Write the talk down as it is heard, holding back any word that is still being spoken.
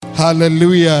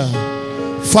Hallelujah.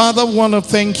 Father, we want to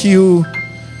thank you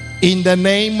in the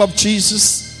name of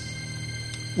Jesus.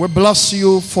 We bless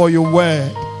you for your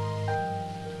word.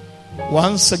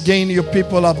 Once again, your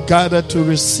people have gathered to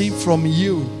receive from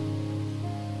you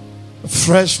a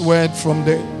fresh word from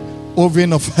the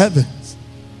oven of heaven.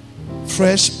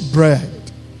 Fresh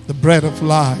bread, the bread of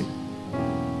life.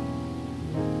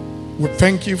 We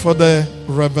thank you for the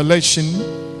revelation.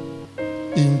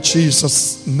 In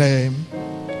Jesus' name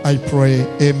I pray.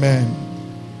 Amen.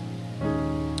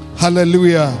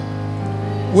 Hallelujah.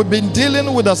 We've been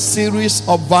dealing with a series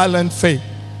of violent faith.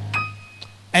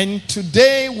 And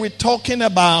today we're talking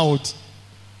about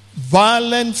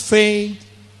violent faith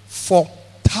for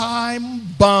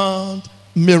time-bound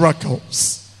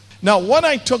miracles. Now, when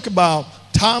I talk about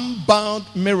time-bound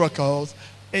miracles,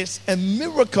 it's a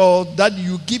miracle that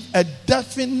you give a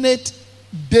definite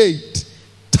date,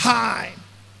 time,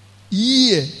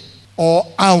 year, or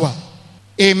hour.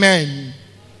 Amen.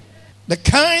 The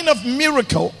kind of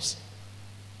miracles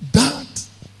that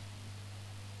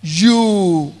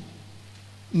you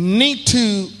need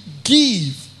to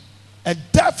give a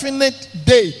definite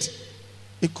date.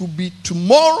 It could be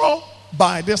tomorrow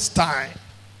by this time,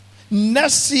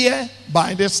 next year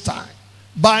by this time,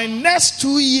 by next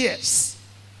 2 years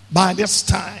by this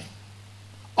time,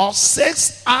 or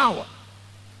 6 hour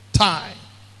time,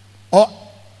 or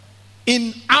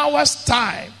in hours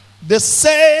time, the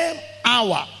same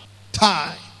hour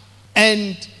time.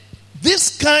 And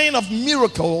this kind of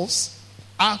miracles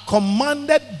are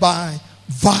commanded by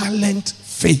violent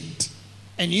faith.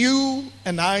 And you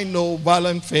and I know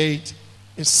violent faith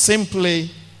is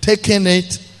simply taking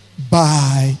it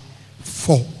by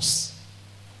force.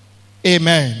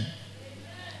 Amen.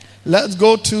 Let's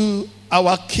go to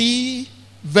our key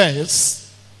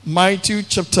verse, Matthew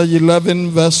chapter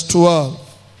 11, verse 12.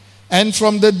 And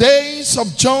from the days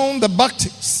of John the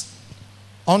Baptist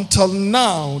until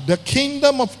now, the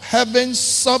kingdom of heaven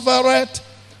suffereth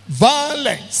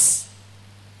violence,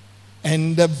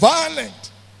 and the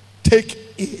violent take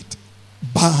it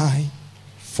by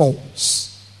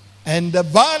force. And the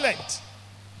violent,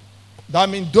 that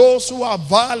means those who are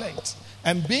violent.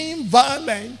 And being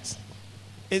violent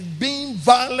is being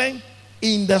violent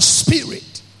in the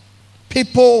spirit.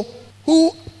 People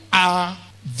who are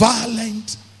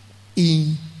violent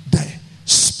in the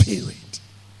spirit,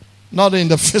 not in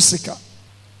the physical.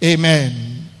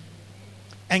 Amen.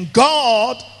 And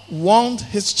God wants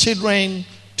his children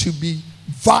to be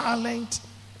violent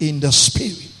in the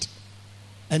spirit.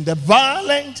 And the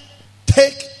violent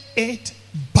take it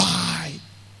by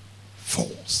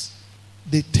force.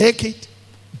 They take it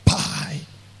by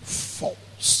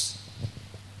force.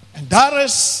 And that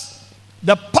is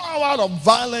the power of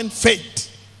violent faith.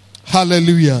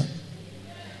 Hallelujah.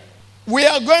 We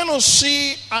are going to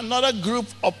see another group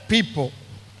of people.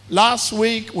 Last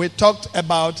week we talked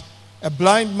about a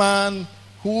blind man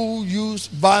who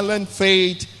used violent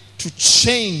faith to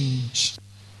change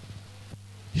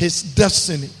his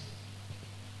destiny.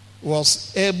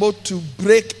 Was able to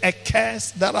break a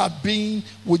curse that had been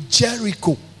with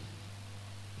Jericho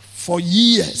for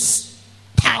years,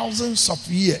 thousands of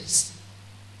years.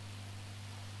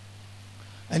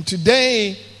 And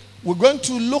today we're going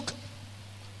to look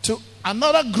to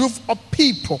another group of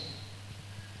people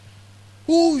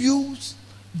who use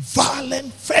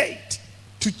violent faith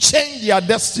to change their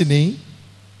destiny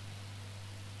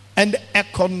and the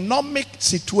economic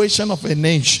situation of a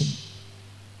nation.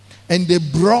 And they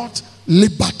brought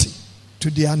liberty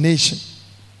to their nation.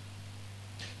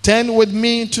 Turn with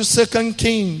me to 2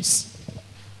 Kings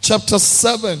chapter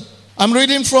 7. I'm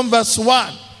reading from verse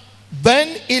 1.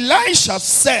 Then Elisha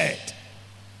said,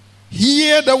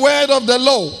 hear the word of the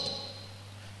Lord.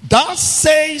 Thus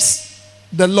says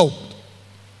the Lord,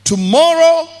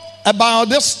 tomorrow about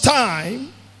this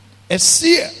time, a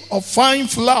seah of fine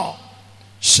flour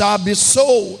shall be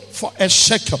sold for a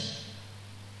shekel,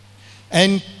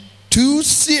 and 2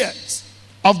 seahs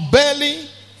of barley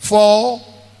for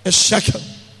a shekel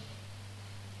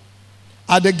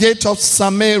at the gate of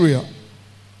Samaria.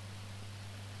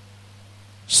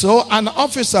 So an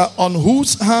officer on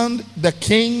whose hand the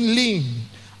king leaned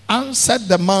answered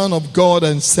the man of God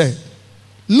and said,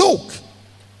 look,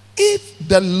 if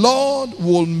the Lord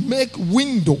will make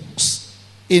windows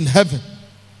in heaven,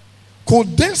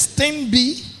 could this thing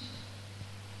be?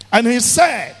 And he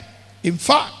said, in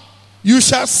fact, you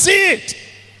shall see it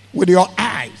with your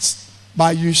eyes,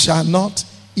 but you shall not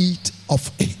eat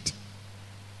of it.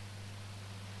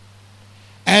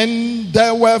 And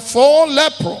there were 4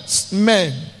 leprous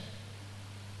men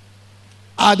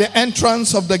at the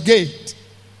entrance of the gate.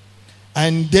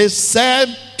 And they said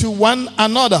to one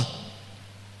another,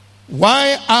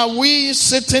 why are we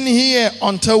sitting here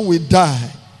until we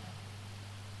die?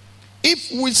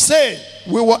 If we say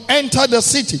we will enter the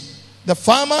city, the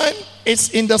famine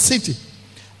is in the city,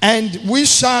 and we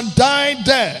shall die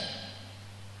there.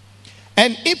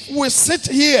 And if we sit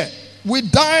here, we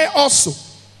die also.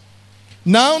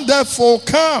 Now therefore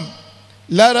come,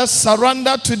 let us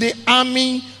surrender to the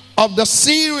army of the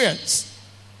Syrians.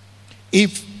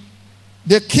 If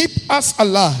they keep us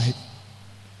alive,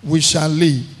 we shall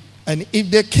live. And if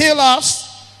they kill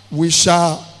us, we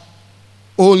shall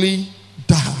only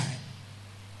die.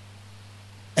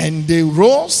 And they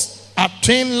rose at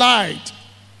twilight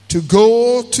to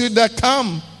go to the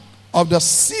camp of the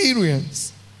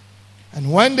Syrians.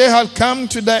 And when they had come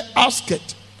to the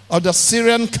outskirts of the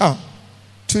Syrian camp,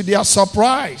 to their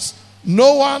surprise,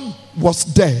 no one was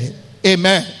there.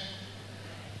 Amen.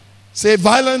 Say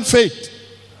violent faith.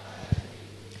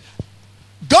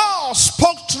 God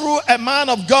spoke through a man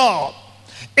of God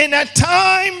in a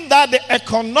time that the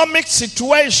economic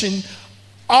situation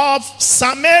of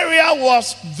Samaria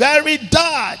was very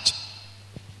dark.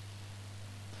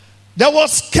 There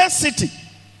was scarcity.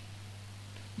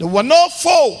 There were no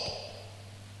food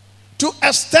to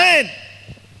extend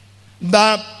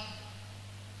that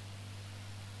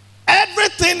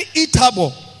everything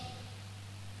eatable,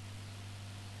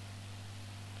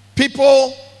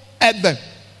 people ate them,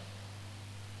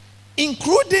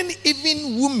 including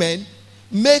even women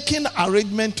making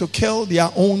arrangement to kill their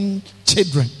own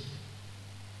children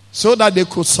so that they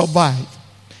could survive.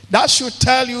 That should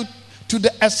tell you to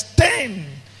the extent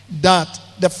that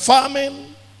the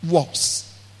famine was.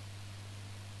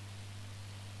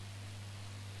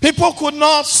 People could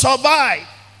not survive.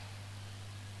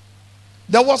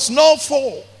 There was no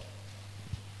food.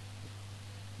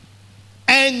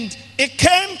 And it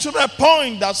came to the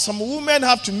point that some women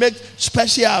have to make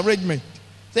special arrangement.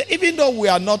 Say, even though we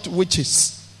are not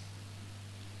witches,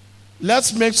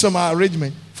 let's make some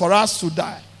arrangement for us to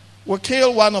die. We'll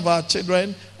kill one of our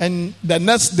children, and the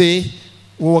next day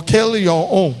we will kill your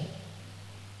own.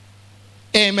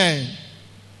 Amen.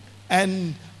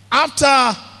 And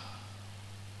after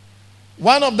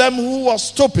one of them who was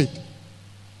stupid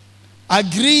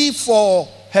agreed for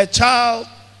her child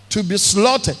to be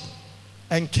slaughtered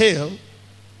and killed,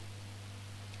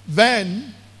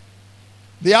 then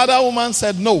the other woman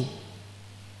said, no,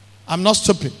 I'm not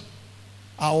stupid.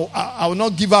 I will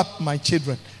not give up my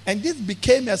children. And this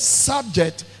became a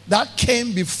subject that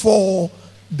came before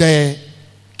the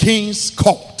king's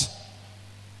court.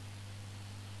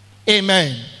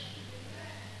 Amen.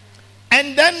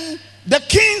 And then the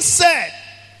king said,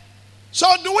 so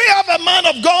do we have a man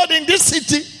of God in this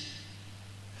city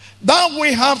that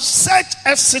we have such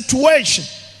a situation?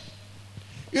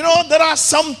 You know, there are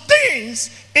some things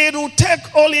it will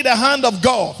take only the hand of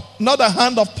God, not the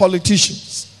hand of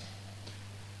politicians.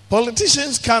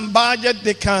 Politicians can budget,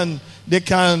 they can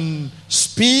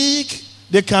speak,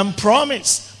 they can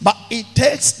promise, but it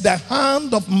takes the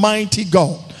hand of mighty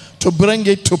God to bring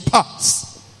it to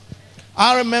pass.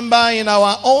 I remember in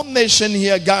our own nation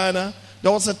here, Ghana,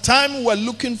 there was a time we were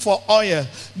looking for oil.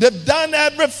 They've done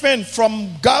everything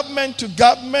from government to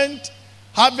government,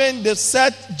 having the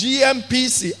set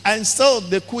GMPC, and still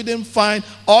they couldn't find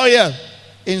oil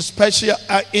in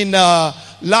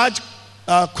large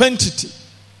quantity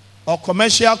or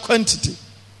commercial quantity.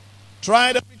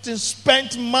 Tried everything,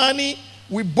 spent money.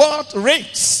 We bought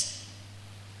rigs,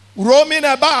 roaming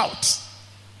about,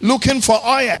 looking for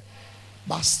oil,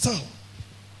 but still.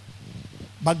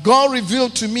 But God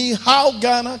revealed to me how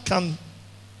Ghana can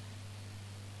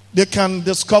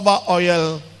discover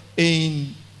oil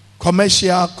in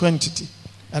commercial quantity.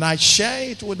 And I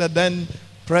share it with the then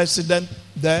president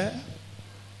there,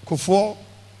 Kufuor,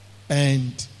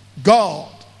 and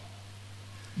God,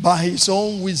 by his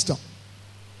own wisdom,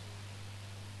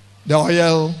 the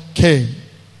oil came.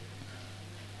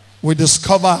 We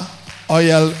discovered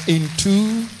oil in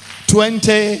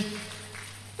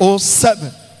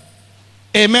 2007.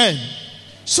 Amen.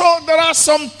 So there are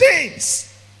some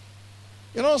things,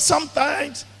 you know,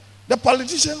 sometimes the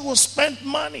politician will spend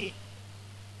money,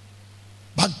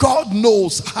 but God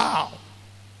knows how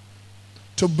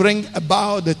to bring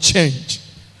about the change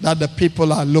that the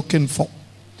people are looking for.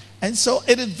 And so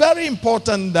it is very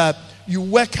important that you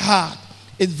work hard.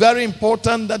 It's very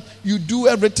important that you do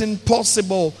everything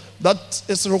possible that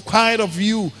is required of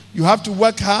you. You have to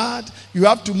work hard. You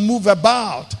have to move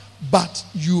about. But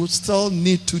you still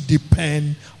need to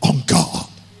depend on God.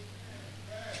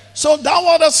 So that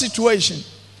was the situation.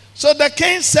 So the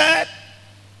king said,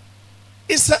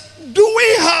 do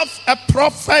we have a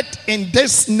prophet in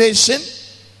this nation?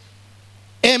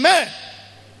 Amen.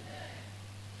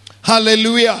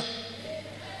 Hallelujah.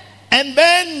 And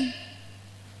then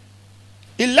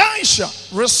Elisha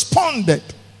responded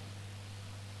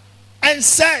and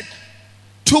said,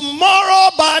 tomorrow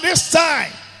by this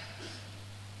time,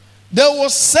 they will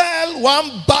sell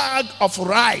 1 bag of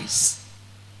rice,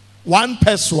 1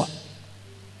 peswa.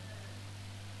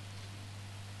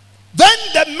 Then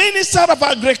the minister of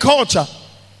agriculture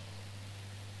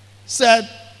said,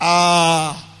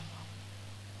 how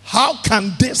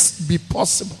can this be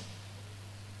possible?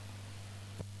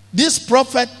 This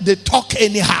prophet, they talk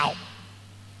anyhow.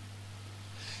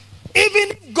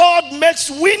 Even if God makes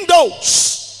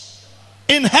windows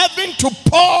in heaven to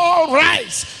pour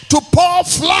rice, to pour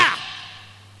flour,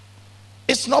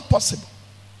 it's not possible.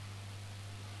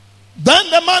 Then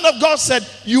the man of God said,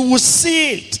 you will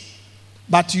see it,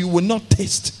 but you will not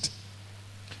taste it.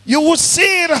 You will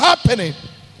see it happening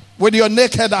with your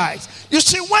naked eyes. You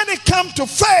see, when it comes to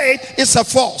faith, it's a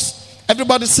force.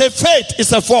 Everybody say faith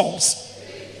is a force.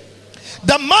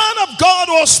 The man of God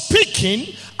was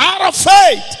speaking out of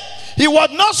faith. He was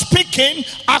not speaking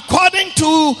according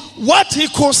to what he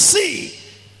could see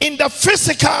in the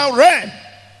physical realm.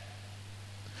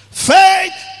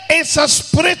 Faith is a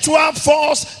spiritual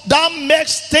force that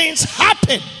makes things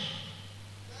happen.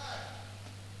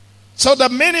 So the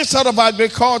minister of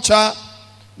agriculture,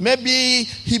 maybe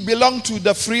he belonged to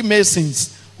the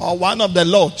Freemasons or one of the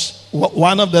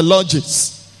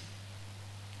lodges.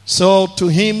 So to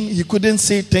him, he couldn't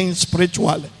see things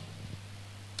spiritually.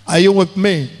 Are you with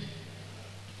me?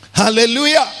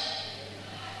 Hallelujah.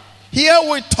 Here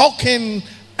we're talking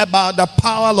about the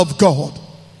power of God,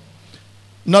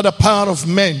 not the power of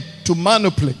men to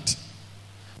manipulate.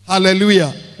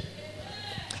 Hallelujah.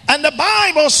 And the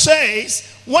Bible says,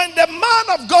 when the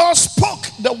man of God spoke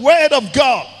the word of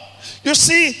God, you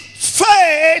see,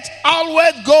 faith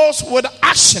always goes with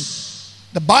action.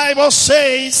 The Bible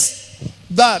says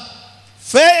that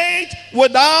faith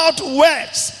without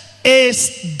works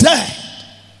is dead.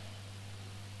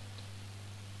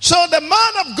 So the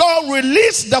man of God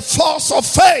released the force of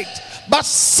faith, but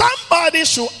somebody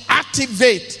should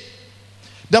activate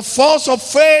the force of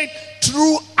faith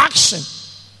through action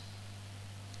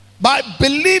by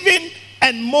believing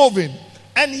and moving.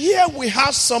 And here we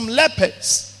have some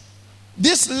lepers.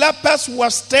 These lepers were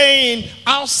staying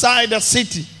outside the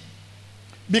city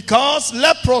because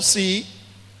leprosy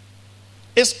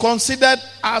is considered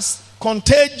as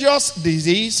contagious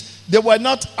disease. They were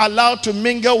not allowed to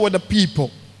mingle with the people.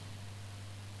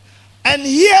 And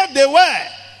here they were.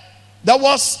 There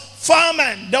was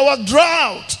famine, there was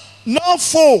drought, no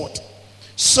food.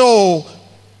 So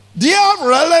their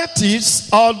relatives,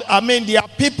 their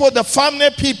people, the family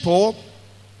people,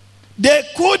 they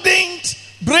couldn't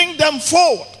bring them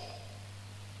food.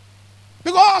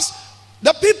 Because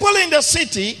the people in the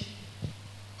city,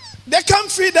 they can't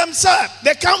feed themselves.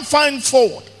 They can't find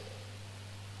food.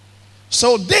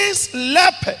 So these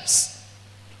lepers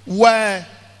were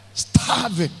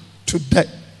starving to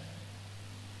death.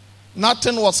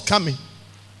 Nothing was coming.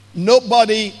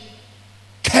 Nobody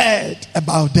cared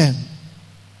about them.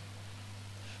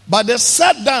 But they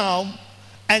sat down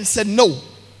and said, no,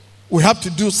 we have to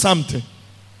do something.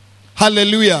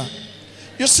 Hallelujah.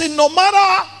 You see, no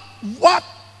matter what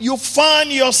you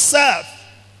find yourself,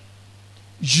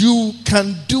 you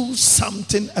can do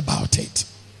something about it.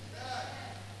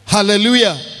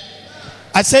 Hallelujah.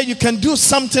 I say you can do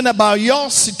something about your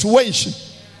situation.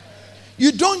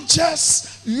 You don't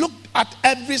just look at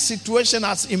every situation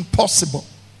as impossible.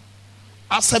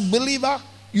 As a believer,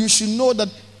 you should know that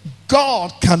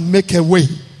God can make a way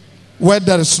where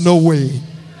there is no way.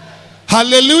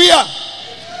 Hallelujah.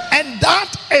 And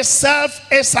that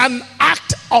itself is an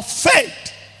act of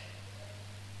faith.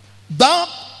 That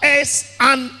is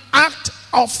an act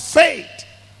of faith.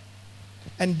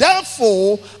 And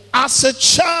therefore, as a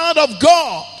child of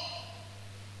God,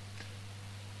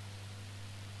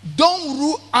 don't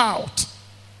rule out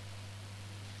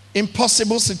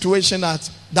impossible situation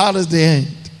as that is the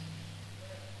end.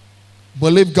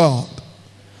 Believe God.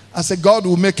 I said God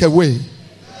will make a way.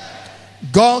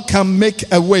 God can make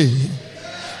a way.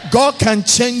 God can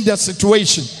change the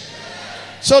situation.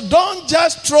 So don't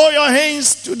just throw your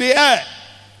hands to the air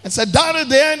and say that is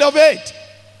the end of it.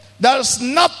 There is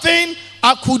nothing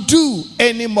I could do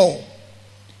anymore.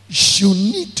 You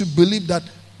need to believe that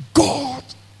God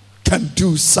can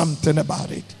do something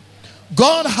about it.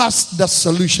 God has the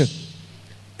solution.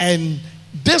 And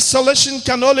this solution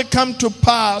can only come to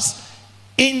pass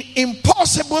in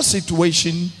impossible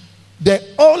situation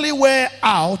the only way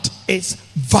out is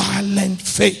violent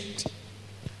faith.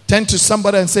 Turn to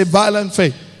somebody and say, violent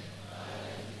faith.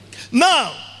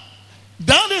 Now,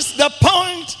 that is the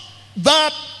point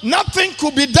that nothing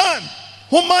could be done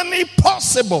humanly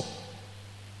possible.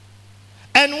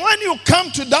 And when you come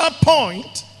to that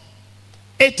point,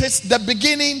 it is the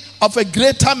beginning of a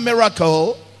greater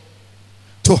miracle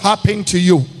to happen to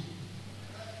you.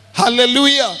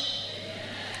 Hallelujah.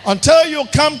 Until you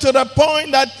come to the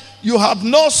point that you have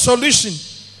no solution.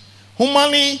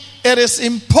 Humanly, it is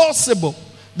impossible.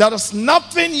 There is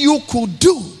nothing you could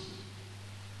do.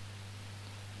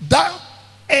 That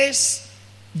is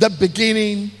the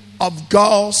beginning of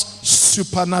God's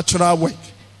supernatural work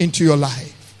into your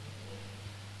life.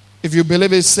 If you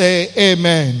believe it, say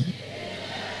amen. Amen.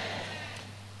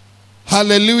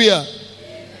 Hallelujah.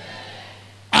 Amen.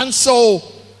 And so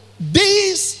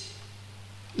these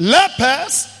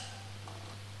lepers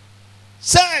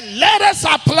said, let us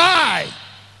apply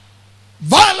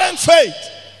violent faith.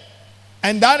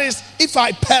 And that is, if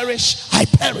I perish, I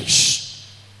perish.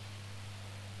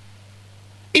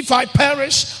 If I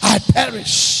perish, I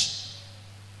perish.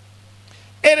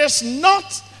 It is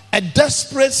not a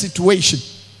desperate situation,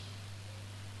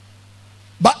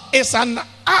 but it's an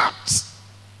act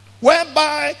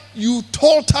whereby you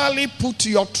totally put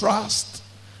your trust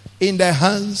in the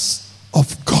hands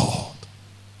of God.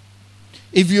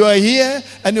 If you are here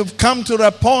and you've come to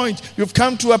a point, you've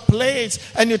come to a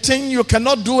place and you think you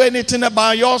cannot do anything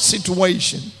about your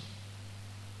situation,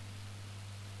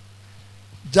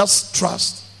 just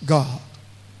trust God.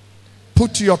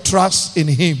 Put your trust in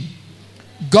Him.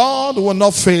 God will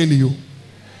not fail you.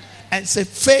 And say,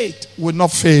 faith will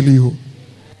not fail you.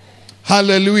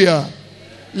 Hallelujah.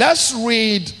 Let's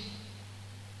read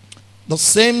the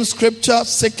same scripture,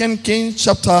 2 Kings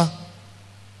chapter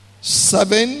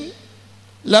 7.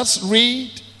 Let's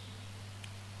read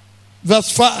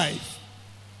verse 5.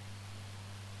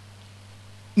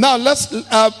 Now let's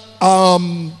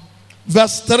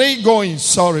verse 3 going.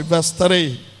 Verse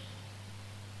 3.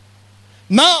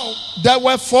 Now there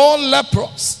were 4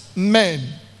 leprous men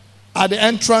at the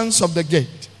entrance of the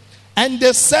gate, and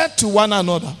they said to one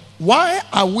another, why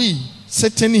are we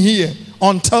sitting here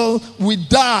until we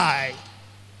die?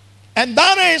 And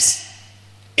that is,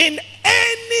 in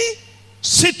any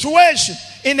situation,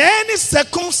 in any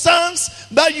circumstance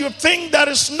that you think there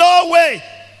is no way,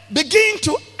 begin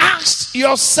to ask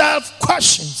yourself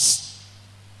questions.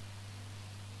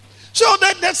 So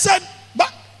they said,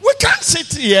 but we can't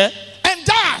sit here and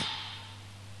die.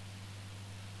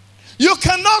 You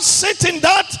cannot sit in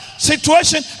that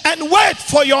situation and wait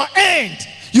for your end.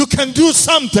 You can do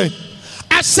something.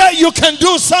 I say you can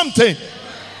do something.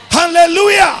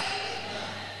 Hallelujah.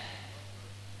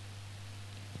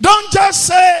 Don't just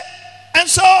say, and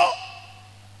so,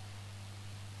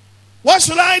 what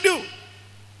should I do?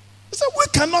 He said, we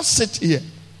cannot sit here.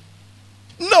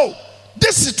 No,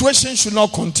 this situation should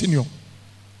not continue.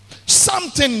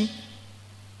 Something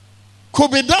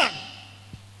could be done.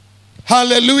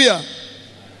 Hallelujah.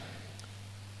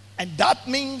 And that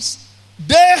means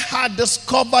they had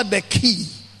discovered the key.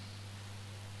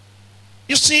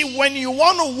 You see, when you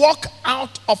want to walk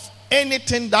out of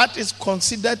anything that is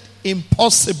considered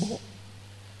impossible,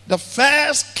 the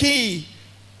first key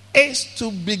is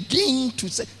to begin to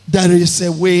say, there is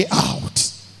a way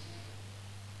out.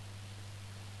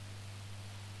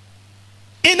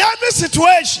 In every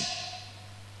situation,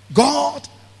 God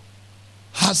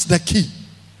has the key.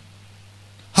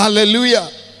 Hallelujah.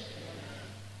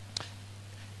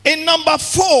 In number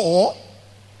 4,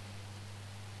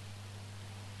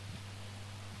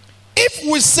 if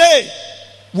we say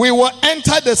we will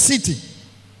enter the city,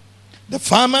 the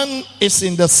famine is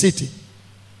in the city,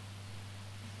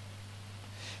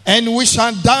 and we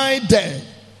shall die there.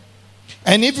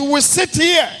 And if we sit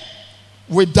here,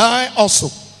 we die also.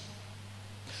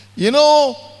 You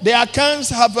know, the accounts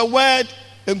have a word,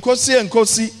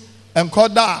 nkosi,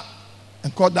 nkoda.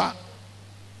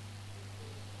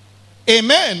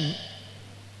 Amen.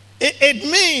 It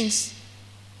means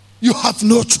you have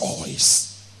no choice.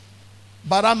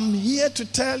 But I'm here to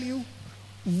tell you,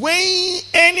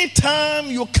 anytime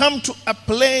you come to a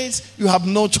place you have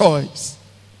no choice,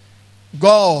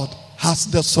 God has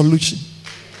the solution.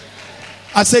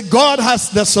 I say God has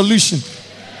the solution.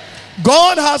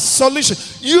 God has solution.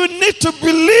 You need to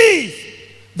believe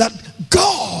that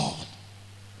God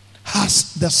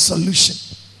has the solution.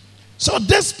 So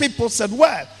these people said,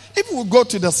 well, if we go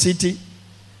to the city,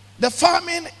 the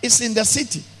famine is in the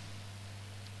city.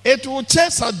 It will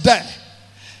chase us there.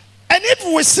 And if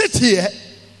we sit here,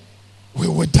 we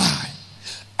will die.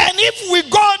 And if we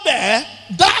go there,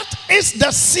 that is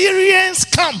the Syrians'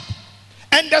 camp.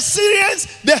 And the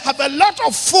Syrians, they have a lot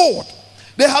of food.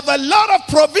 They have a lot of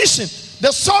provision.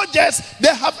 The soldiers,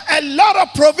 they have a lot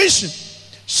of provision.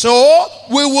 So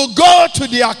we will go to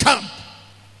their camp.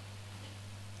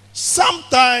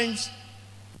 Sometimes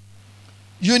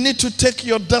you need to take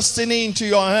your destiny into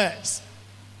your hands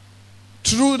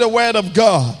through the word of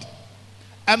God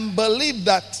and believe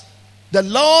that the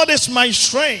Lord is my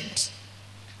strength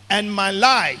and my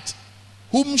light.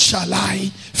 Whom shall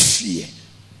I fear?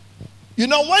 You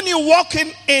know, when you walk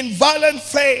in violent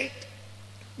faith,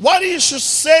 what you should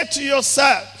say to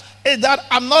yourself is that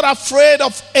I'm not afraid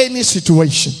of any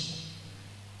situation.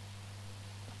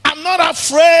 I'm not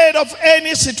afraid of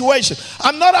any situation.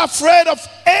 I'm not afraid of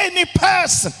any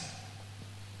person.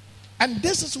 And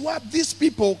this is what these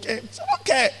people came. So,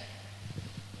 okay,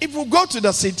 if we go to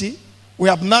the city, we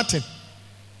have nothing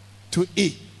to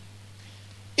eat.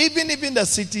 Even if in the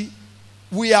city,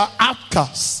 we are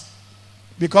outcasts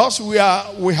because we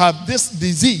have this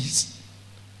disease.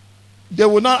 They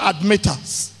will not admit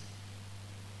us.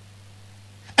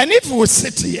 And if we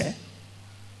sit here,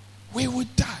 we will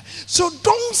die. So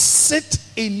don't sit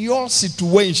in your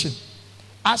situation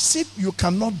as if you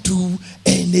cannot do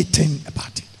anything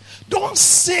about it. Don't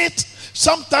sit.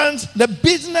 Sometimes the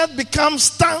business becomes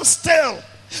standstill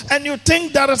and you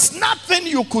think there is nothing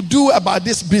you could do about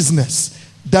this business.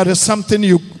 There is something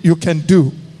you can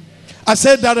do. I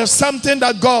said there is something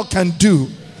that God can do.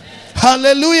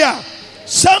 Hallelujah.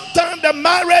 Sometimes the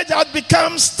marriage has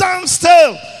become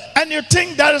standstill and you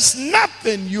think there is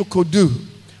nothing you could do.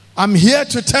 I'm here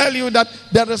to tell you that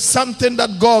there is something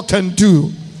that God can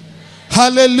do.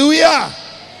 Hallelujah.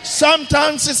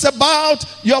 Sometimes it's about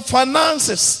your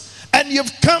finances and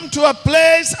you've come to a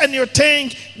place and you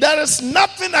think there is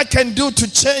nothing I can do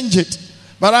to change it.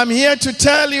 But I'm here to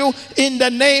tell you in the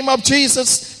name of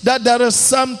Jesus that there is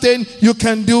something you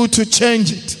can do to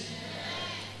change it.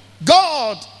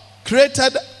 God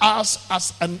created us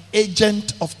as an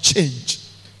agent of change.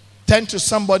 Turn to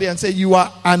somebody and say, you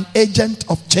are an agent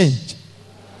of change.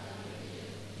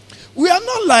 We are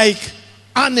not like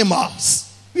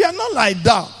animals. We are not like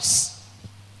dogs.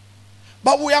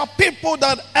 But we are people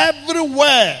that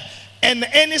everywhere in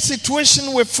any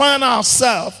situation we find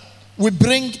ourselves, we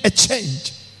bring a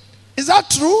change. Is that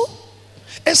true?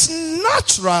 It's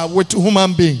natural with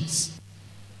human beings.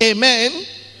 Amen.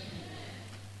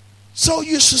 So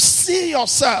you should see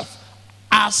yourself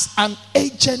as an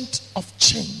agent of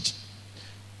change.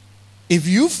 If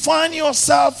you find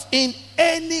yourself in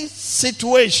any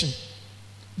situation,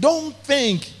 don't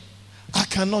think, I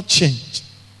cannot change.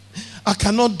 I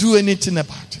cannot do anything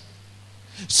about it.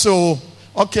 So,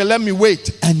 okay, let me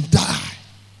wait and die.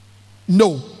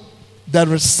 No,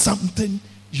 there is something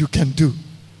you can do.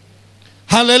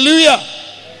 Hallelujah.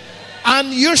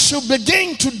 And you should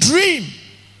begin to dream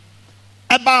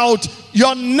about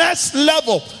your next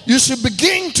level. You should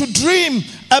begin to dream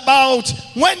about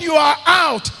when you are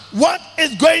out, what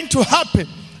is going to happen.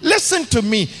 Listen to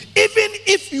me. Even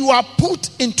if you are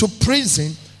put into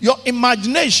prison, your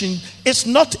imagination is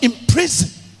not in prison.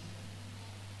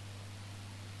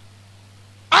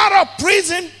 Out of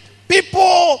prison,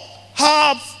 people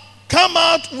have come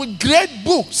out with great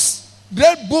books.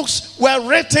 Great books were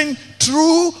written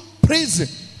through prison.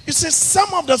 You see,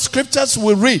 some of the scriptures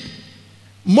we read,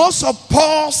 most of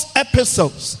Paul's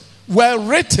epistles were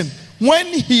written when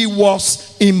he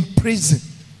was in prison.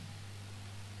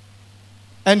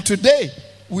 And today,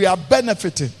 we are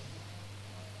benefiting.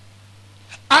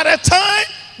 At a time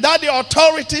that the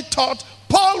authority thought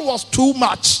Paul was too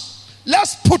much,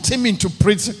 let's put him into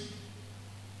prison.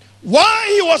 While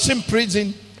he was in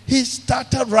prison, he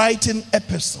started writing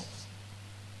epistles.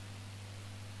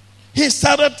 He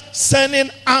started sending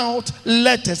out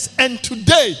letters. And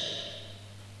today,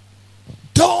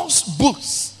 those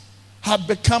books have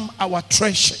become our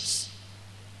treasures.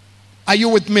 Are you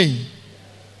with me?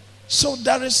 So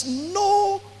there is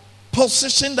no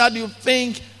position that you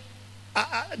think,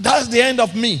 that's the end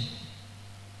of me.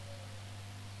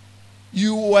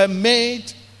 You were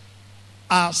made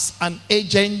as an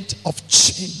agent of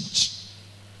change.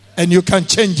 And you can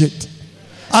change it.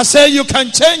 I say you can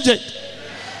change it.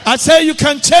 I say you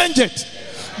can change it.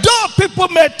 Though people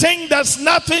may think there's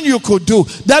nothing you could do,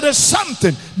 there is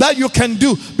something that you can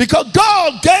do. Because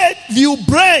God gave you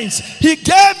brains. He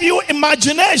gave you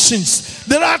imaginations.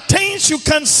 There are things you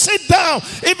can sit down,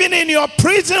 even in your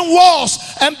prison walls,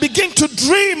 and begin to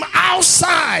dream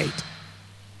outside.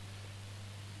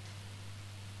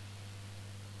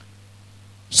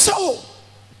 So,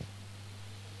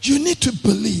 you need to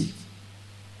believe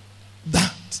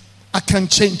that I can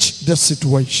change the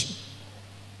situation.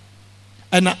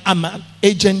 and I'm an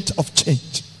agent of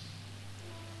change.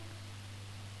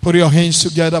 Put your hands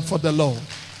together for the Lord.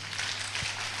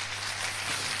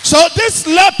 So these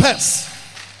lepers,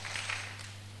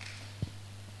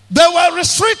 they were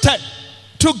restricted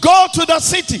to go to the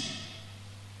city.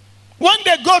 When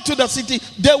they go to the city,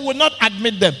 they will not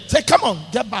admit them. Say, come on,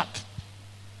 get back.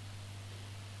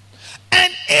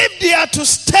 And if they are to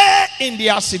stay in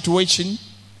their situation,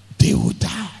 they will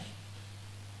die.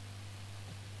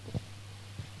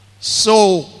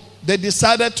 So they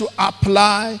decided to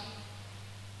apply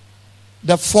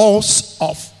the force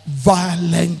of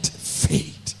violent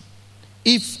faith.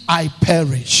 If I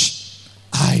perish,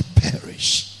 I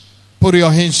perish. Put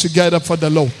your hands together for the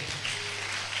Lord.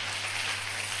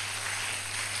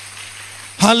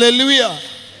 Hallelujah.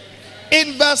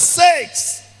 In verse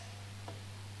 6.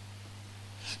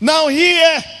 Now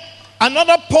here,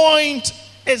 another point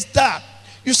is that,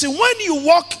 you see, when you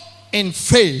walk in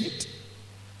faith,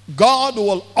 God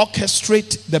will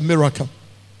orchestrate the miracle.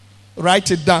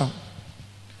 Write it down.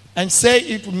 And say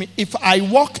it with me. If I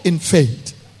walk in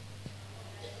faith,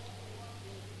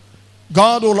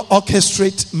 God will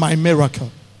orchestrate my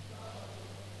miracle.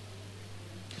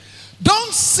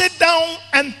 Don't sit down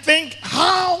and think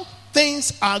how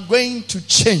things are going to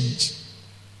change.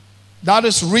 That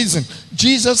is reason.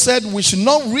 Jesus said we should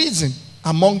not reason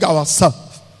among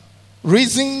ourselves.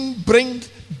 Reason brings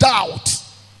doubt.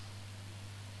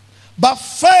 But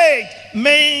faith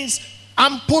means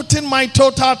I'm putting my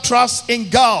total trust in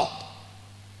God.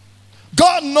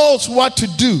 God knows what to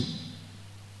do.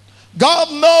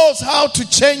 God knows how to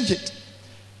change it.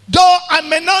 Though I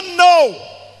may not know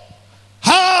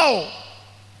how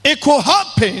it could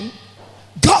happen,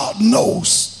 God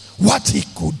knows what he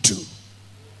could do.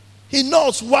 He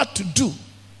knows what to do.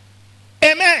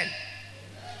 Amen.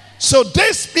 So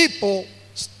these people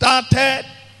started,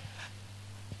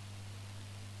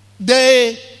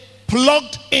 they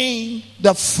plugged in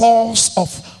the force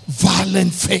of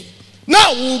violent faith.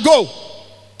 Now we'll go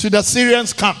to the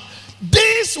Syrians' camp.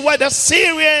 These were the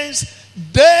Syrians.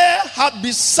 They had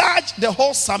besieged the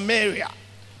whole Samaria.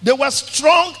 They were a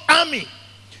strong army.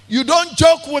 You don't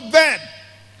joke with them.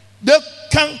 They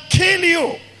can kill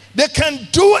you. They can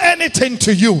do anything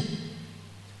to you.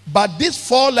 But these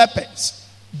 4 lepers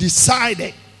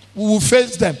decided we will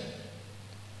face them.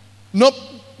 No,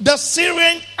 the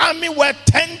Syrian army were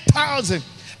 10,000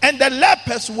 and the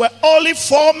lepers were only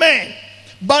 4 men.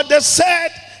 But they said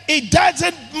it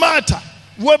doesn't matter.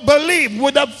 We believe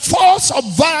with the force of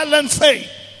violent faith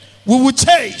we will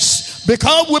chase,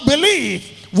 because we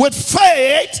believe with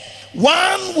faith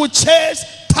 1 will chase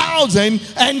 1,000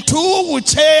 and 2 will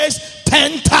chase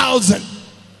 10,000.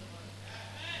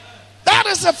 That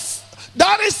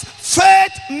is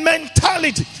faith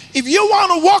mentality. If you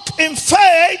want to walk in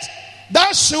faith,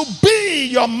 that should be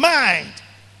your mind.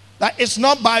 That it's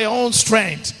not by your own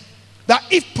strength. That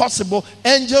if possible,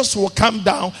 angels will come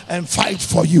down and fight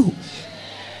for you.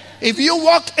 If you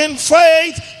walk in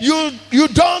faith, you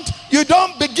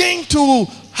don't begin to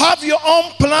have your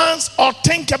own plans or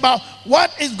think about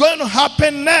what is going to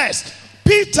happen next.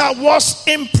 Peter was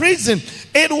in prison.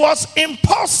 It was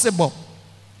impossible.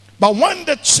 But when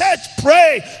the church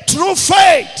prayed through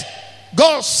faith,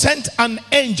 God sent an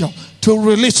angel to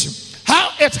release him.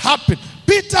 How it happened?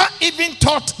 Peter even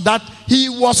thought that he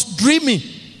was dreaming.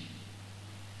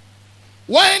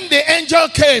 When the angel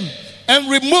came and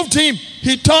removed him,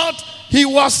 he thought he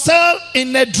was still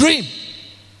in a dream.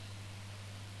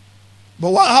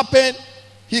 But what happened?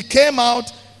 He came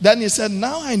out, then he said,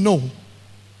 now I know.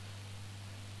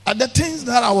 And the things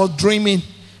that I was dreaming,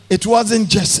 it wasn't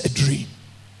just a dream.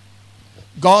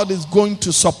 God is going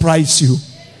to surprise you.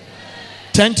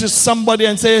 Turn to somebody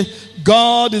and say,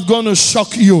 God is going to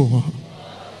shock you.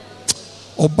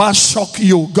 Oba shock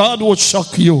you. God will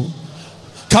shock you.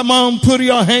 Come on, put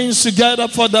your hands together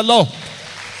for the Lord.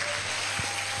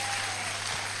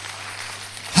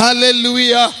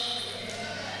 Hallelujah.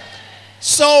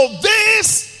 So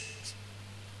these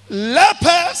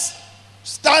lepers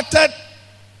started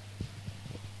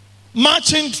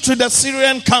marching to the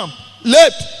Syrian camp.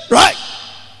 Left, right.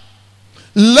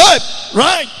 Left,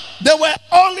 right. There were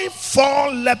only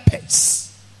 4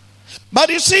 lepers. But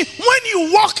you see, when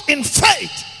you walk in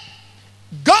faith,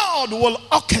 God will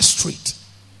orchestrate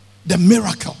the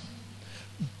miracle.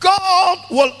 God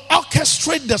will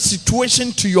orchestrate the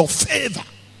situation to your favor.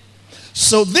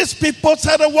 So these people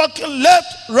started walking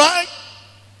left, right,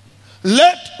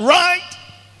 left, right,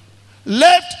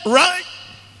 left, right,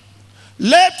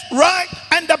 left, right.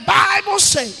 And the Bible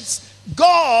says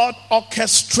God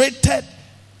orchestrated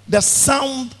the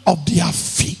sound of their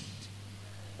feet.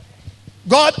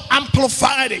 God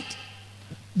amplified it.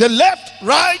 The left,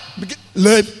 right,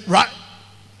 left, right,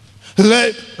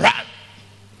 left, right,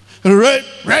 right,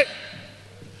 right,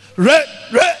 right,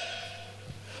 right,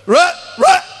 right,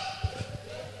 right.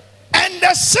 And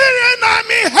the Syrian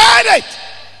army heard it.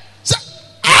 So,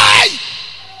 hey,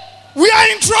 we are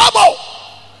in trouble.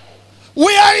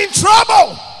 We are in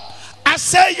trouble. I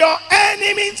say your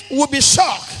enemies will be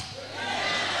shocked.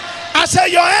 I say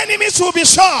your enemies will be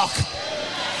shocked.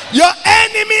 Your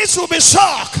enemies will be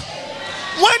shocked.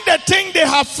 When they think they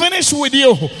have finished with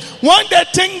you, when they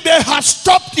think they have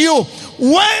stopped you,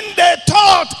 when they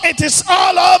thought it is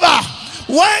all over,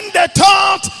 when they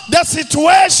thought the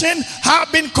situation have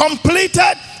been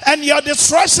completed and your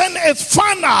destruction is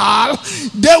final,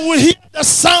 they will hear the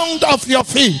sound of your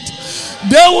feet.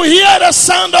 They will hear the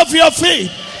sound of your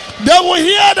feet. They will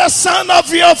hear the sound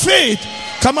of your feet.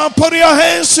 Come on, put your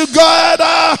hands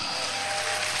together.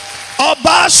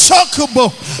 I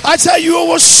say you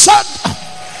will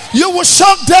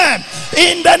shock them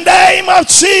in the name of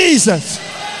Jesus.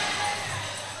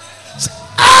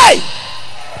 Hey,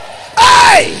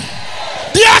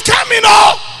 they are coming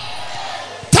up.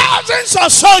 Thousands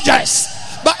of soldiers,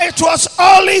 but it was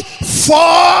only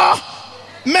 4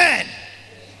 men.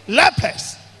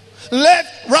 Lepers.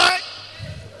 Left, right,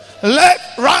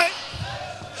 left, right,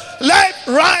 left,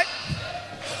 right,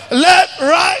 left,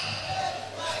 right.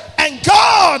 And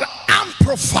God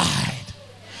amplified.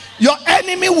 Your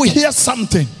enemy will hear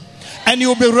something and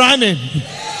you'll be running.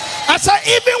 I said,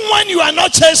 even when you are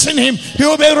not chasing him, he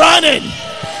will be running.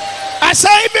 I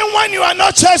said, even when you are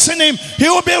not chasing him, he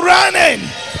will be running.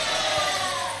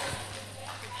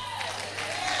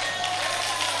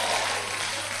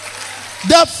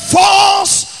 The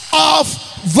force of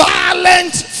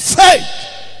violent faith.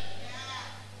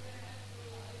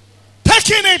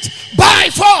 Taking it by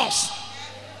force.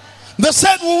 They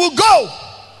said, we will go.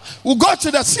 We'll go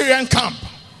to the Syrian camp.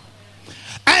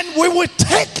 And we will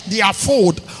take their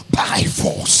food by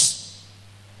force.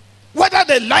 Whether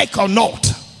they like or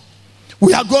not,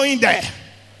 we are going there.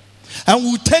 And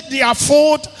we'll take their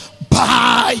food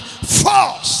by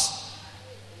force.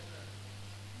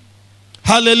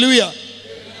 Hallelujah.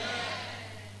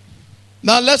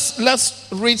 Now let's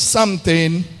read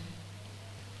something.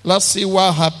 Let's see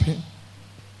what happened.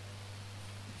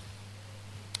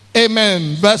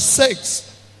 Amen. Verse 6.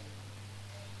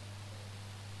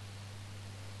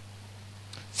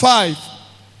 5.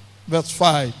 Verse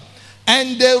 5.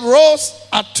 And they rose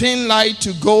at twilight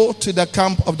to go to the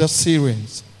camp of the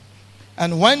Syrians.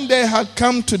 And when they had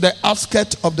come to the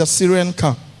outskirts of the Syrian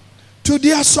camp, to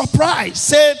their surprise,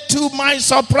 say, to my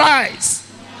surprise,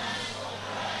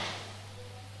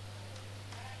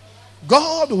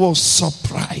 God will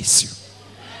surprise you.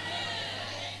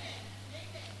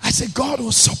 I said, God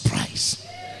will surprise.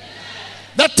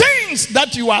 The things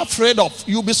that you are afraid of,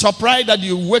 you'll be surprised that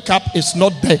you wake up, it's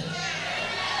not there.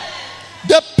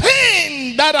 The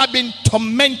pain that have been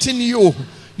tormenting you,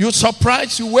 you're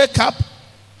surprised you wake up,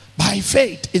 by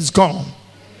faith, it's gone.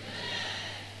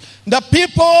 The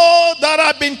people that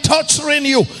have been torturing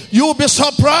you, you'll be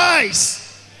surprised.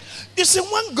 You see,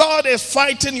 when God is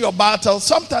fighting your battle,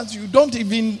 sometimes you don't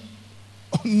even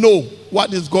know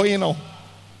what is going on.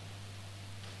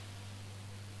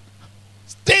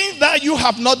 Things that you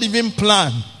have not even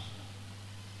planned,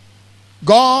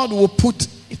 God will put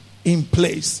it in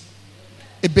place.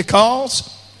 It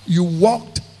because you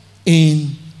walked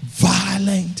in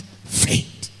violent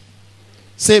faith.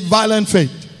 Say violent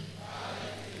faith.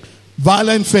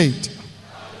 Violent faith.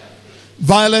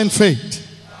 Violent faith.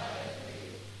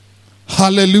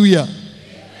 Hallelujah.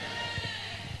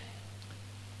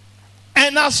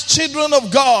 And as children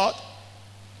of God,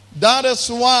 that is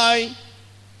why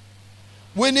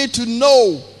we need to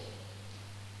know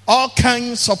all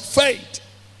kinds of faith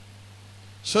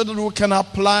so that we can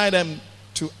apply them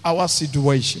to our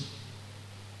situation.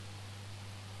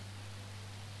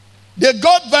 They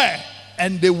got there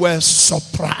and they were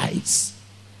surprised.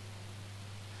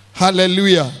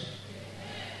 Hallelujah.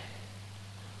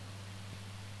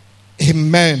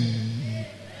 Amen.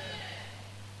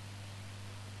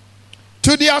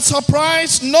 To their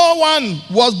surprise, no one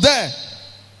was there.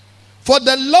 For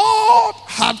the Lord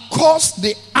had caused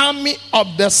the army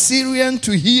of the Syrian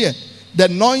to hear the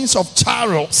noise of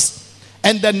chariots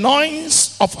and the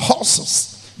noise of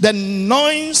horses, the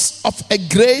noise of a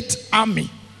great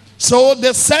army. So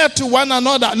they said to one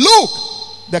another, look,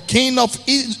 the king of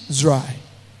Israel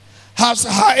has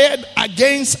hired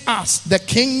against us the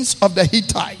kings of the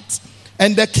Hittites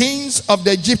and the kings of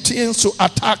the Egyptians to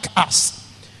attack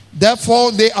us.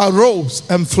 Therefore they arose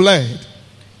and fled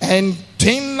and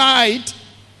twilight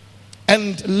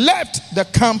and left the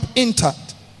camp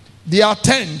intact. their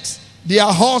tents, their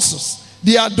horses,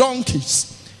 their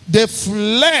donkeys. They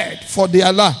fled for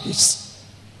their lives.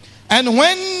 And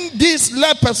when these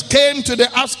lepers came to the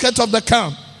outskirts of the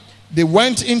camp, they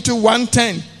went into one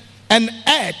tent and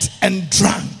ate and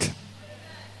drank,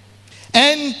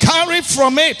 and carried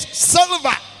from it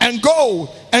silver and gold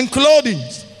and clothing,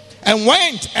 and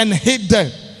went and hid them.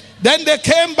 Then they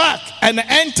came back and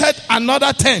entered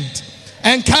another tent,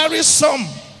 and carried some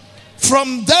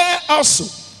from there also,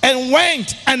 and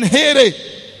went and hid it.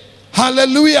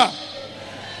 Hallelujah.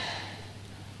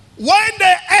 When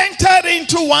they entered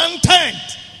into one tent,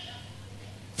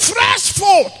 fresh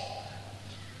food,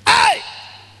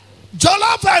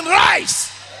 jollof and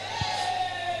rice.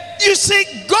 You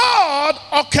see, God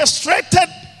orchestrated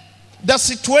the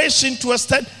situation to a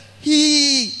extent.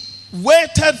 He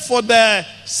waited for the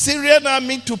Syrian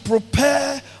army to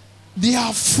prepare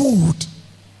their food.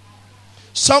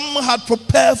 Some had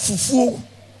prepared fufu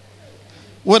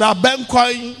with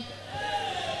abenkwai,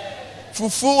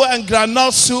 fufu and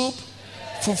granite soup,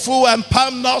 fufu and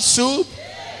palm nut soup,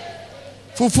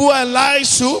 fufu and lye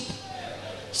soup.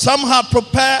 Some have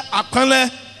prepared akwane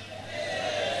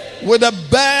with the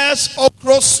best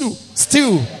okra soup,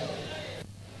 stew.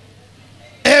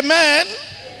 Amen.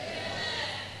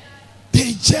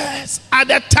 They just, at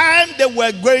the time they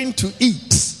were going to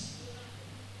eat.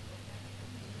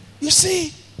 You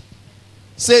see,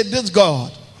 say this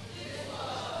God,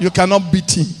 you cannot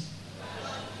beat him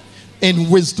in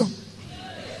wisdom.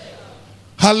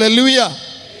 Hallelujah.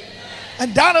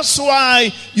 And that is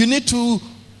why you need to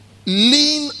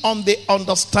lean on the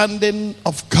understanding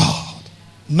of God,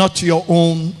 not your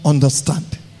own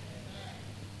understanding.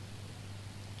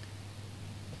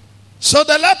 So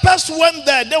the lepers went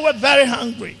there. They were very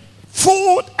hungry.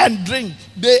 Food and drink.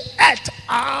 They ate.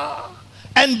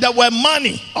 And there were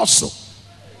money also.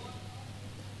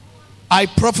 I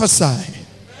prophesy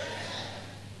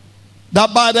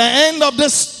that by the end of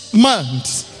this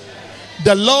month,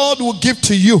 the Lord will give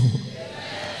to you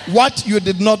what you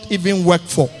did not even work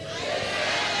for.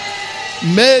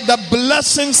 May the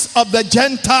blessings of the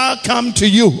Gentile come to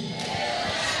you.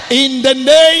 In the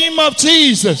name of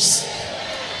Jesus.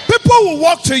 People will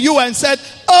walk to you and said,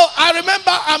 oh, I remember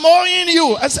I'm owing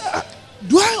you. I said,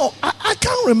 I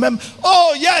can't remember.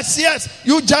 Oh, yes.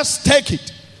 You just take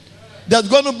it. There's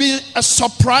going to be a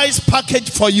surprise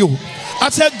package for you. I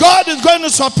said, God is going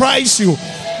to surprise you.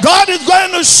 God is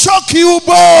going to shock you,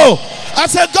 bro. I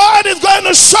said, God is going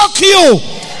to shock you.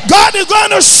 God is going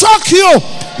to shock you.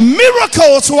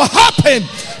 Miracles will happen.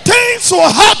 Things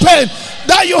will happen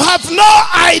that you have no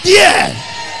idea.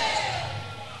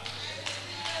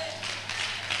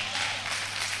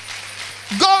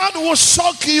 God will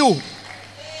shock you.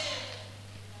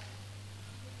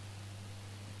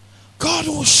 God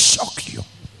will shock you.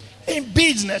 In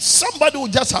business, somebody will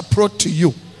just approach to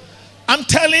you. I'm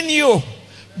telling you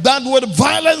that with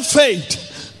violent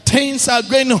faith, things are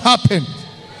going to happen.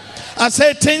 I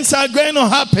say things are going to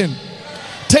happen.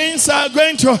 Things are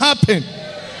going to happen.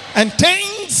 And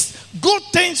things, good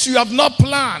things you have not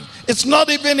planned, it's not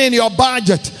even in your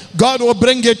budget, God will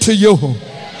bring it to you.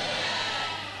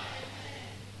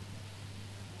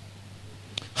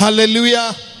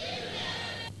 Hallelujah.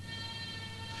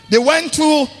 They went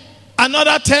to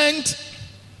another tent.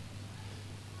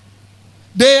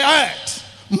 They had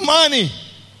money,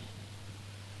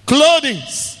 clothing,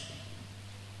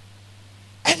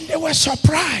 and they were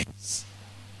surprised.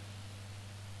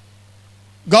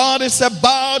 God is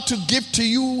about to give to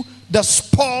you the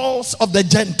spoils of the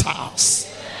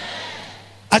Gentiles.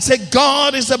 I said,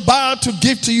 God is about to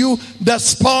give to you the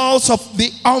spoils of the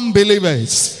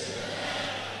unbelievers.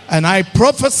 And I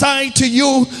prophesy to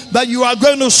you that you are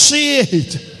going to see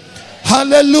it.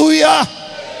 Hallelujah.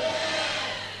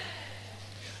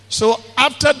 So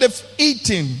after they've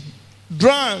eaten,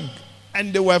 drank,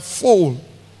 and they were full,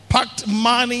 packed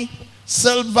money,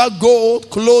 silver, gold,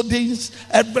 clothing,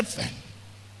 everything,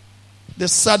 they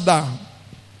sat down.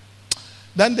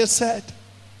 Then they said,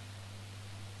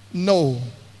 no,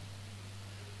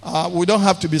 we don't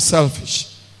have to be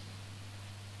selfish.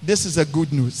 This is a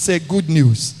good news. Say good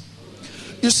news.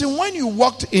 You see, when you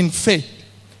walked in faith,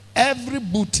 every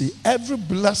booty, every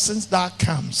blessing that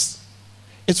comes,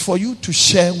 it's for you to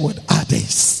share with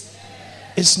others.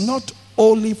 It's not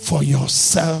only for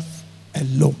yourself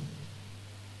alone.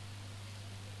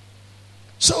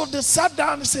 So they sat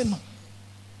down and said, no,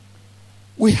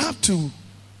 we have to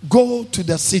go to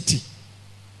the city.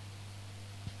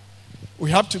 We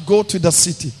have to go to the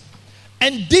city.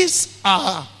 And these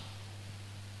are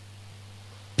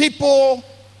people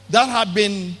that have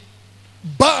been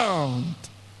bound.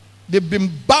 They've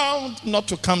been bound not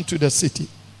to come to the city.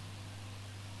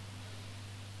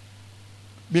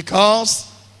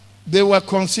 because they were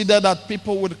considered as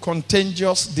people with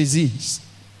contagious disease.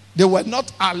 They were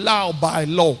not allowed by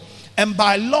law. And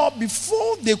by law,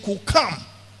 before they could come,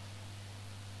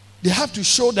 they have to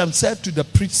show themselves to the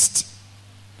priest.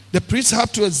 The priest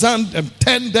have to examine them,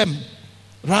 turn them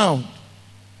round,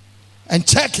 and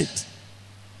check it.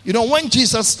 You know, when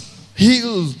Jesus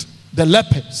healed the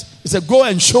lepers, he said, go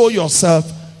and show yourself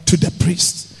to the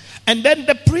priest. And then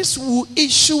the priest will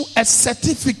issue a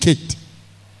certificate.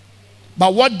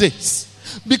 But what this?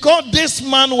 Because these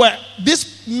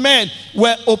men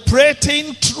were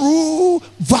operating through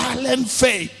violent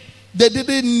faith. They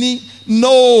didn't need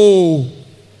no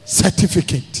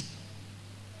certificate.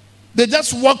 They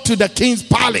just walked to the king's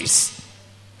palace.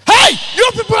 Hey, you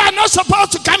people are not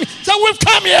supposed to come here. So we've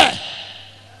come here.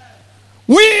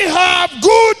 We have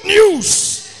good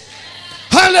news.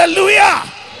 Hallelujah.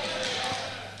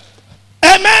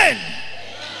 Amen.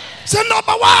 Say, no,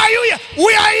 but why are you here?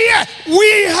 We are here.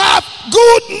 We have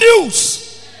good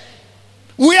news.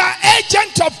 We are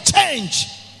agents of change.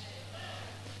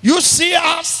 You see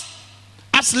us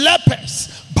as lepers,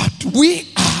 but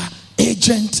we are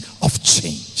agents of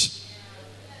change.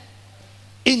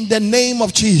 In the name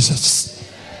of Jesus,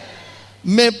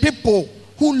 may people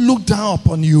who look down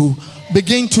upon you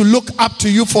begin to look up to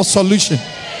you for solution.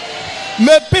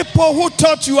 May people who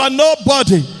thought you are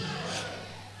nobody,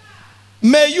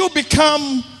 may you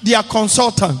become their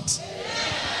consultant.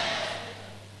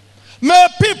 May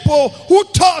people who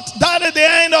thought that at the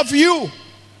end of you,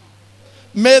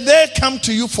 may they come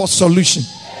to you for solution.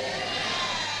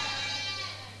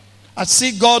 I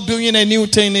see God doing a new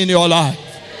thing in your life.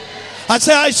 I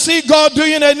say, I see God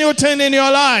doing a new thing in your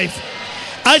life.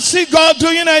 I see God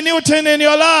doing a new thing in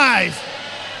your life.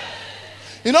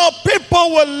 You know,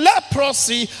 people with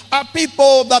leprosy are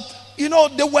people that, you know,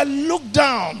 they were looked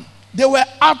down. They were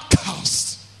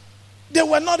outcasts. They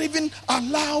were not even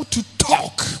allowed to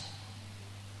talk.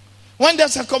 When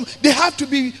there's a they have to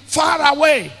be far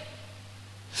away.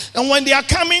 And when they are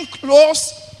coming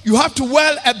close, you have to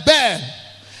wail a bell.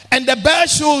 And the bell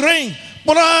should ring.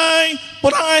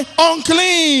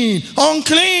 Unclean,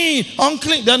 unclean,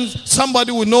 unclean. Then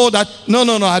somebody will know that, no,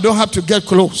 I don't have to get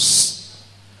close.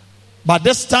 But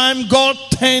this time, God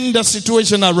turned the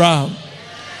situation around.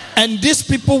 And these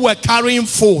people were carrying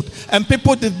food, and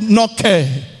people did not care.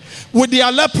 With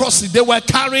their leprosy, they were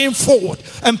carrying food,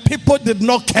 and people did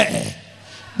not care.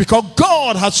 Because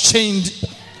God has changed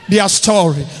their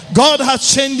story. God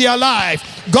has changed their life.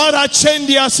 God has changed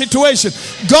their situation.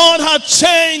 God has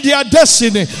changed their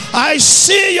destiny. I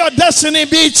see your destiny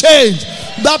be changed.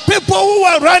 The people who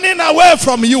are running away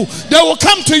from you, they will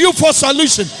come to you for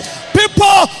solution.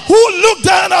 People who look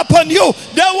down upon you,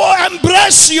 they will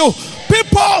embrace you.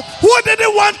 People who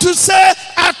didn't want to say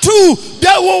Atu,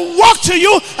 they will walk to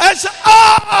you and say,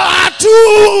 oh,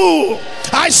 Atu.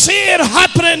 I see it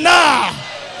happening now.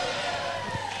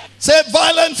 Say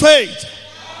violent faith.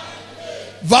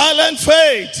 Violent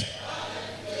faith.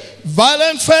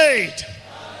 Violent faith.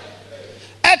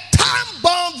 A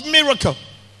time-bound miracle.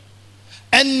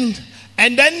 And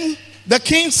then the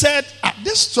king said,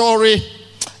 this story,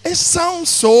 it sounds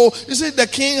so. You see, the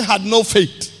king had no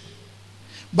faith.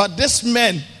 But this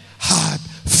man had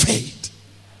faith.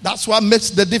 That's what makes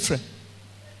the difference.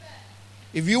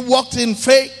 If you walked in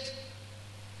faith,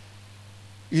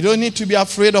 you don't need to be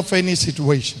afraid of any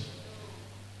situation.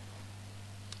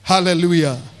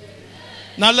 Hallelujah.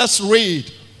 Now let's read.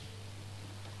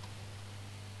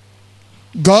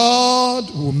 God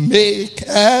will make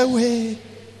a way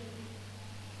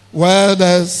where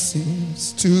there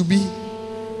seems to be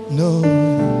no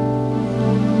way.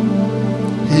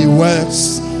 He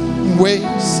works in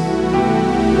ways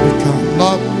we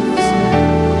cannot.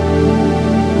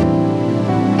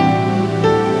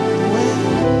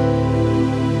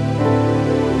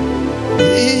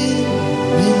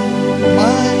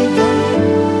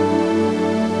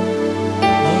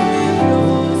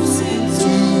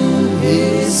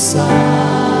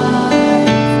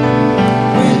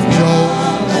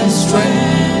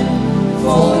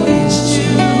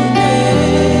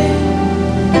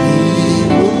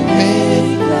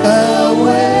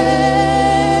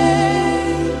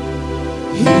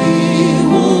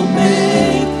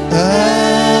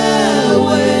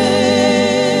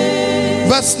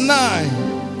 Verse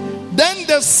 9. Then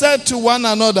they said to one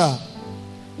another,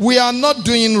 we are not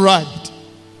doing right.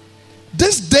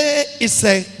 This day is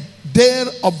a day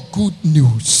of good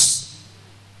news,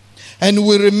 and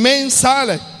we remain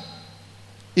silent.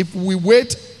 If we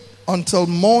wait until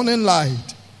morning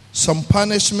light, some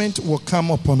punishment will come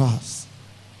upon us.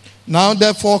 Now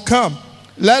therefore come,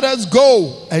 let us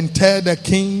go and tell the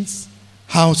king's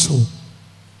household.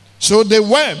 So they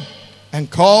went and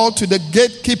called to the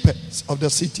gatekeepers of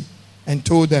the city and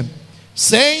told them,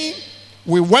 saying,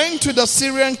 we went to the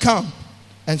Syrian camp,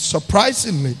 and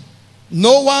surprisingly,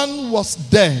 no one was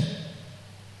there.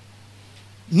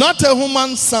 Not a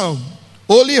human sound,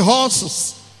 only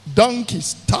horses,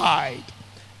 donkeys tied,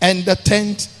 and the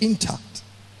tent intact.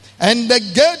 And the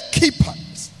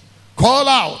gatekeepers called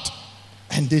out,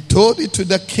 and they told it to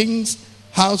the king's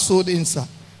household inside.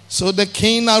 So the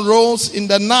king arose in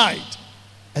the night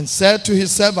and said to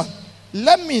his servant,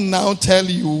 let me now tell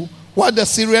you what the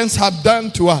Syrians have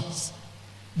done to us.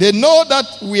 They know that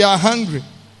we are hungry.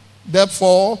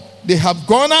 Therefore, they have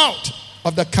gone out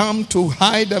of the camp to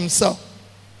hide themselves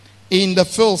in the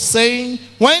field, saying,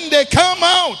 when they come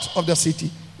out of the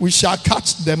city, we shall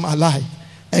catch them alive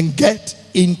and get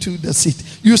into the city.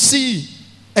 You see,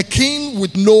 a king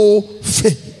with no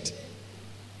faith.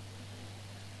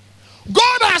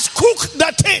 God has cooked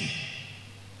the thing.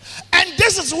 And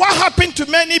this is what happened to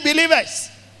many believers.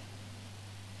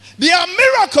 Their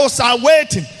miracles are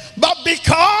waiting. But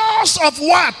because of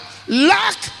what?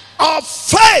 Lack of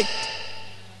faith.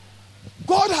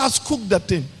 God has cooked the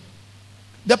thing.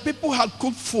 The people had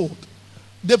cooked food.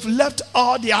 They've left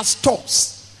all their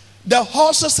stores. The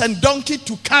horses and donkey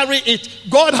to carry it.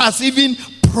 God has even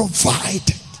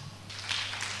provided.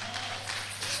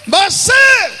 But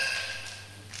still,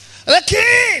 the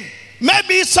king,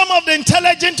 maybe some of the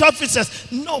intelligent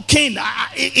officers, no, king,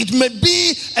 it may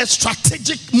be a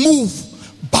strategic move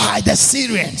by the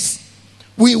Syrians.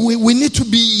 We need to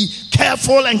be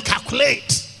careful and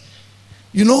calculate.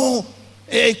 You know,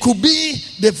 it could be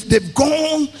they've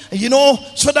gone, you know,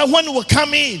 so that when we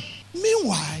come in.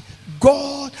 Meanwhile,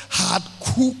 God had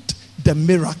cooked the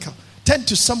miracle. Turn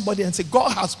to somebody and say,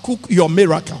 God has cooked your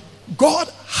miracle.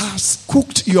 God has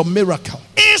cooked your miracle.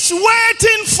 It's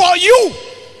waiting for you.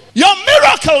 Your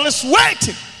miracle is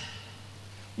waiting.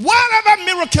 Whatever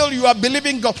miracle you are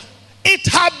believing God, it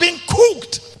has been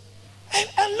cooked.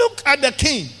 And look at the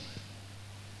king.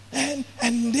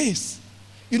 And this.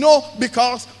 You know,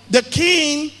 because the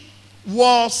king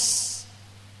was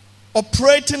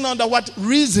operating under what?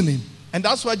 Reasoning. And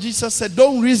that's why Jesus said,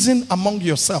 don't reason among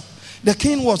yourself. The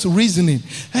king was reasoning.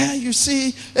 You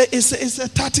see, it's a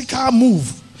tactical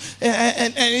move.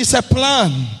 And it's a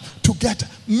plan to get.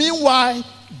 Meanwhile,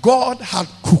 God had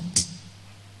cooked.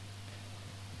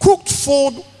 Cooked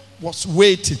food was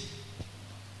waiting.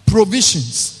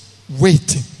 Provisions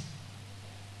waiting.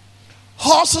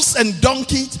 Horses and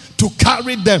donkeys to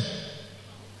carry them.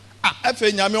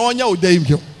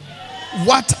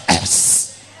 What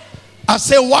else? I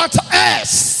say, what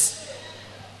else?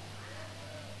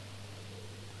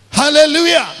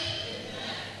 Hallelujah.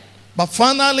 But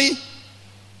finally,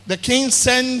 the king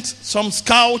sent some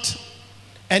scouts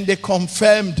and they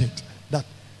confirmed it, that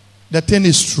the thing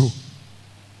is true.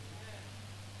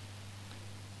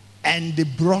 And they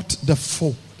brought the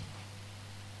food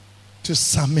to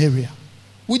Samaria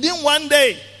within one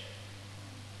day.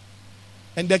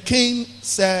 And the king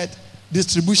said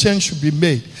distribution should be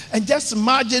made. And just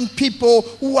imagine people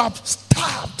who have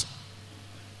starved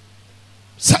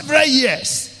several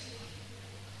years.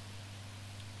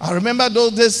 I remember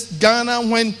those days, Ghana,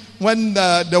 when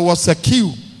there was a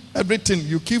queue. Everything.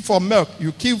 You queue for milk.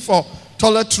 You queue for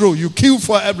toilet roll. You queue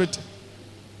for everything.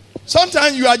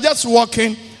 Sometimes you are just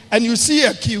walking and you see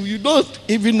a queue. You don't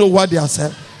even know what they are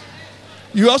saying.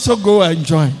 You also go and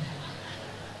join.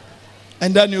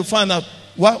 And then you find out,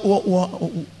 what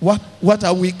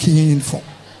are we queuing for?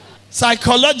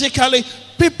 Psychologically,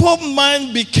 people's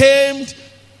mind became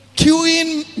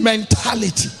queuing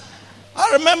mentality.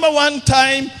 I remember one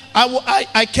time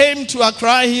I came to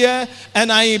Accra here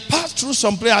and I passed through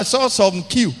some place. I saw some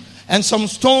queue and some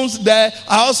stones there.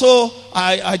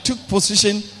 I took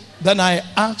position. Then I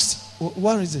asked,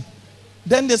 what is it?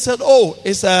 Then they said, oh,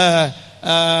 it's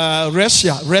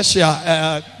Russia.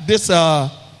 This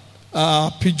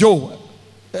Peugeot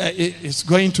is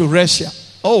going to Russia.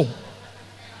 Oh,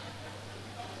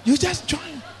 you just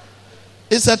join.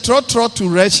 It's a trot to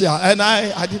Russia. And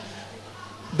I did.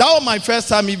 That was my first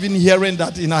time even hearing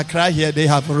that in Accra here they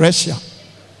have Russia.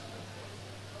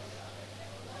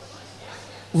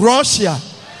 Russia.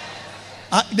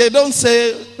 They don't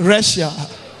say Russia.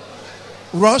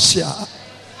 Russia.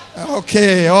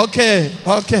 Okay.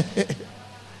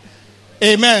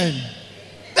 Amen.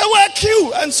 There were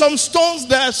queue and some stones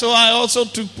there, so I also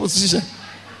took position.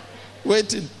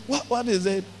 Waiting. What is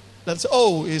it? That's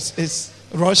it's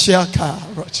Russia car.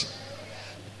 Russia.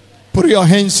 Put your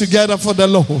hands together for the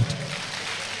Lord.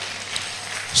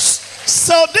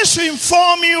 So this should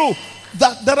inform you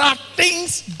that there are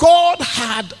things God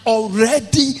had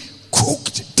already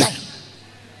cooked them.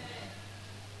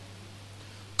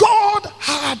 God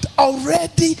had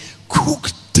already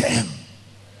cooked them.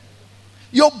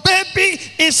 Your baby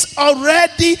is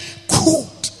already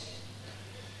cooked.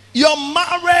 Your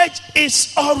marriage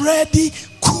is already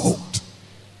cooked.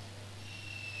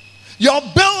 Your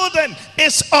building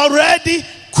is already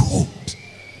cooked.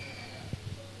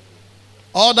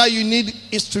 All that you need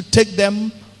is to take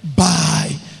them by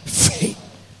faith.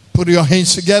 Put your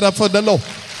hands together for the Lord.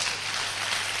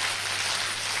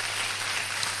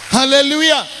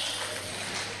 Hallelujah.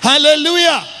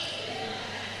 Hallelujah.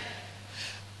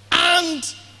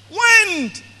 And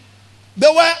when they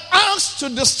were asked to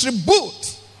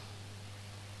distribute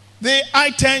the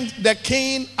items, the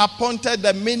king appointed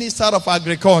the minister of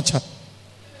agriculture.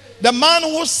 The man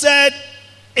who said,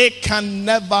 it can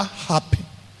never happen.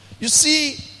 You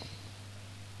see,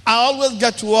 I always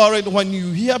get worried when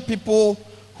you hear people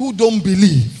who don't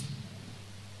believe.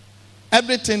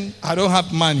 Everything, I don't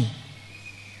have money.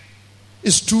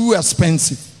 It's too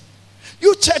expensive.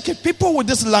 You check it, people with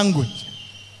this language.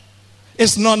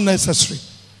 It's not necessary.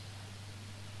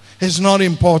 It's not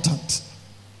important.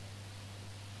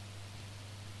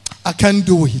 I can't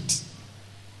do it.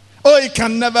 Oh, it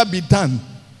can never be done.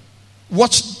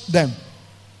 Watch them.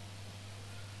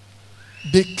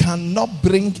 They cannot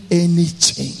bring any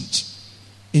change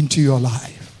into your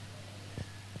life.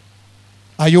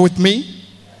 Are you with me?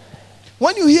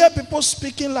 When you hear people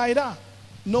speaking like that,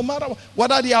 no matter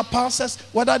whether they are pastors,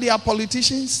 whether they are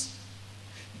politicians,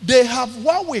 they have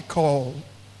what we call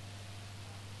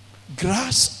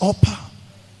grasshopper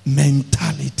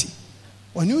mentality.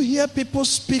 When you hear people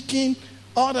speaking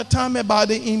all the time about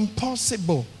the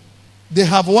impossible, they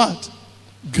have what?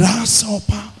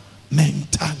 Grasshopper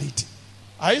mentality.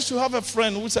 I used to have a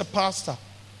friend who's a pastor.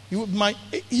 He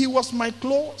was my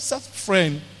closest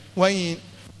friend when we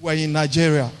were in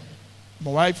Nigeria.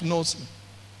 My wife knows me.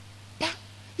 But,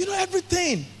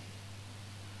 everything.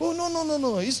 Oh,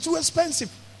 no. It's too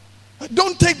expensive.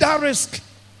 Don't take that risk.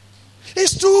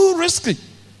 It's too risky.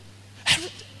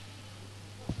 Everything.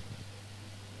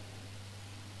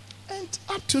 And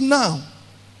up to now,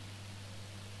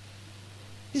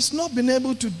 he's not been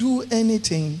able to do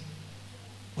anything.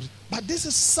 But this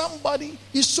is somebody,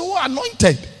 he's so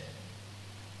anointed.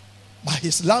 But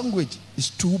his language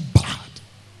is too bad.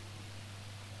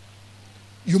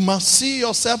 You must see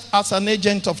yourself as an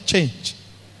agent of change.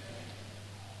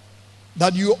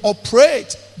 That you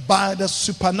operate by the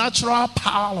supernatural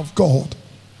power of God,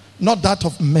 not that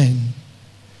of men.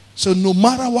 So no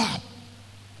matter what,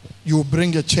 you will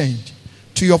bring a change.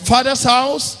 To your father's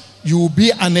house, you will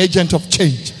be an agent of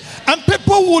change. And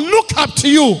people will look up to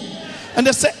you and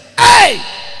they say, hey!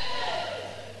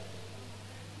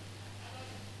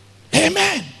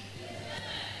 Amen.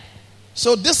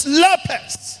 So these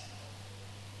lepers,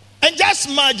 and just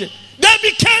imagine, they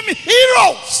became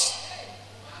heroes.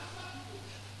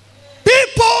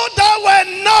 People that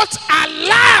were not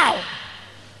allowed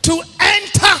to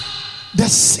enter the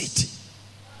city.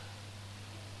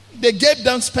 They gave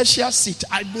them special seat,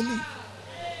 I believe.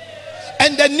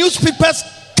 And the newspapers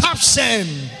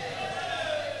captioned,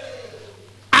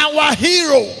 our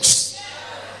heroes.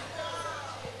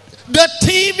 The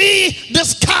TV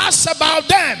discussed about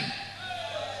them.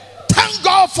 Thank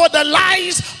God for the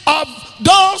lives of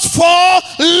those 4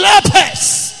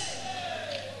 lepers.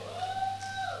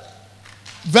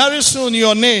 Very soon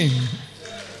your name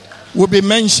will be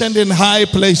mentioned in high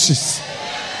places.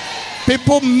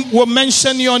 People will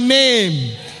mention your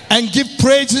name and give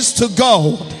praises to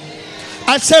God.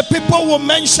 I said people will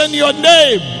mention your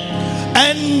name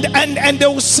and they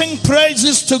will sing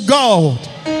praises to God.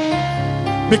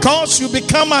 Because you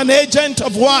become an agent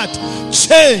of what?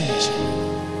 Change.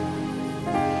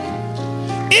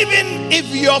 Even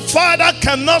if your father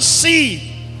cannot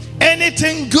see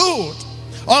anything good,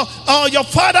 or your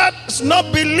father does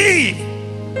not believe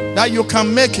that you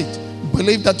can make it,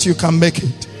 believe that you can make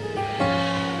it.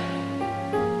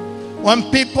 When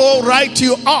people write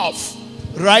you off,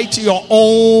 write your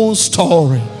own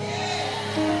story.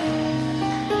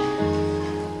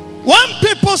 When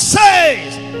people say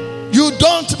you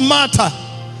don't matter,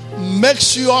 make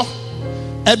sure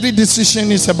every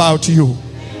decision is about you.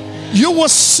 You will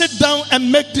sit down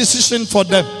and make decision for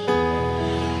them.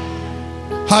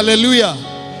 Hallelujah.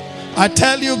 I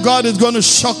tell you, God is going to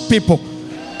shock people.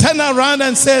 Turn around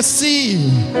and say, see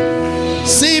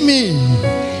me.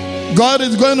 God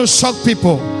is going to shock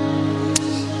people.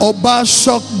 Oba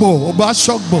Shokbo, Oba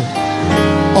Shokbo,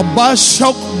 Oba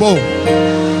Shokbo.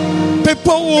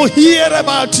 People will hear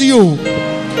about you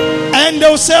and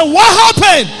they'll say, what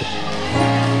happened?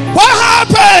 What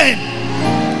happened?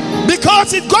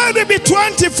 Because it's going to be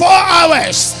 24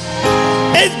 hours.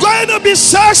 It's going to be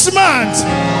 6 months.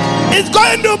 It's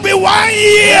going to be 1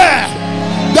 year.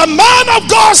 The man of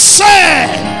God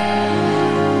said,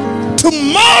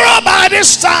 tomorrow by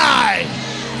this time,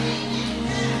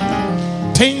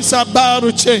 things are about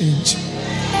to change.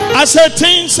 I said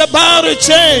things are about to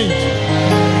change.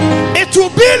 It will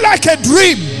be like a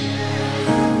dream.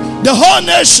 The whole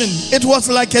nation, it was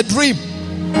like a dream.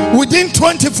 Within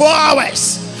 24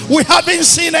 hours, we haven't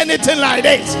seen anything like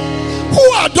this.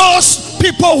 Who are those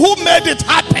people who made it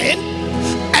happen?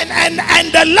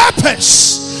 And the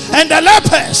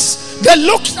lepers, they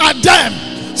looked at them.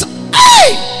 So,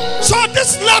 hey! So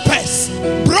this lepers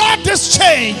brought this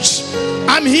change.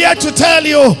 I'm here to tell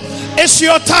you, it's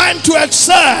your time to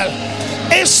excel.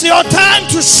 It's your time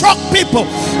to shock people.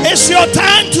 It's your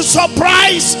time to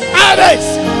surprise others.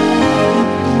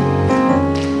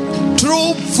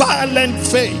 Through violent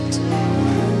faith.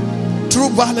 Through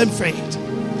violent faith.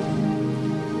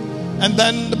 And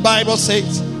then the Bible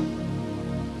says,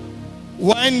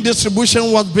 when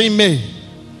distribution was being made,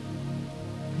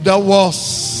 there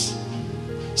was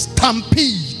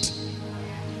stampede.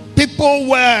 People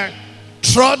were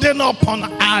trodden upon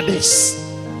others.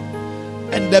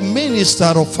 And the minister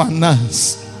of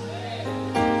finance,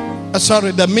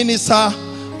 the minister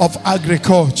of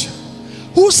agriculture,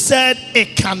 who said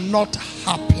it cannot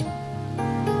happen.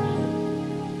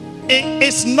 It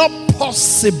is not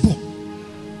possible.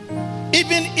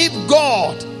 Even if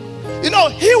God,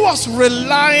 he was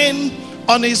relying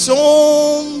on his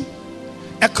own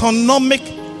economic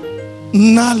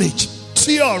knowledge,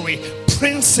 theory,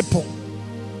 principle.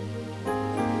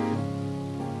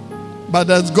 But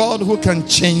there's God who can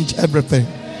change everything.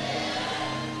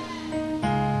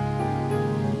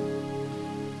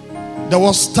 There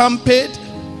was stampede.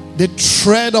 They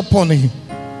tread upon him.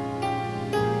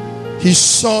 He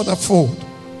saw the food,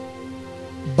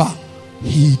 but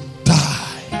he died.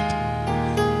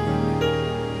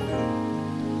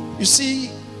 You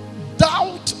see,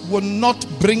 doubt will not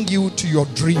bring you to your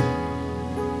dream.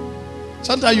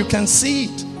 Sometimes you can see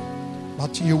it,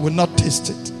 but you will not taste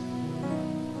it.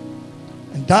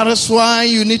 And that is why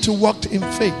you need to walk in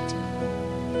faith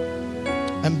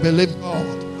and believe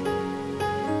God,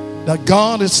 that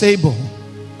God is able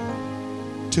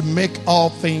to make all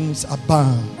things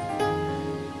abound.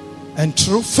 And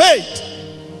through faith,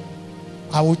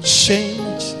 I will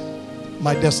change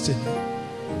my destiny.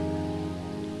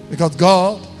 Because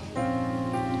God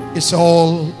is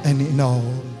all and in all.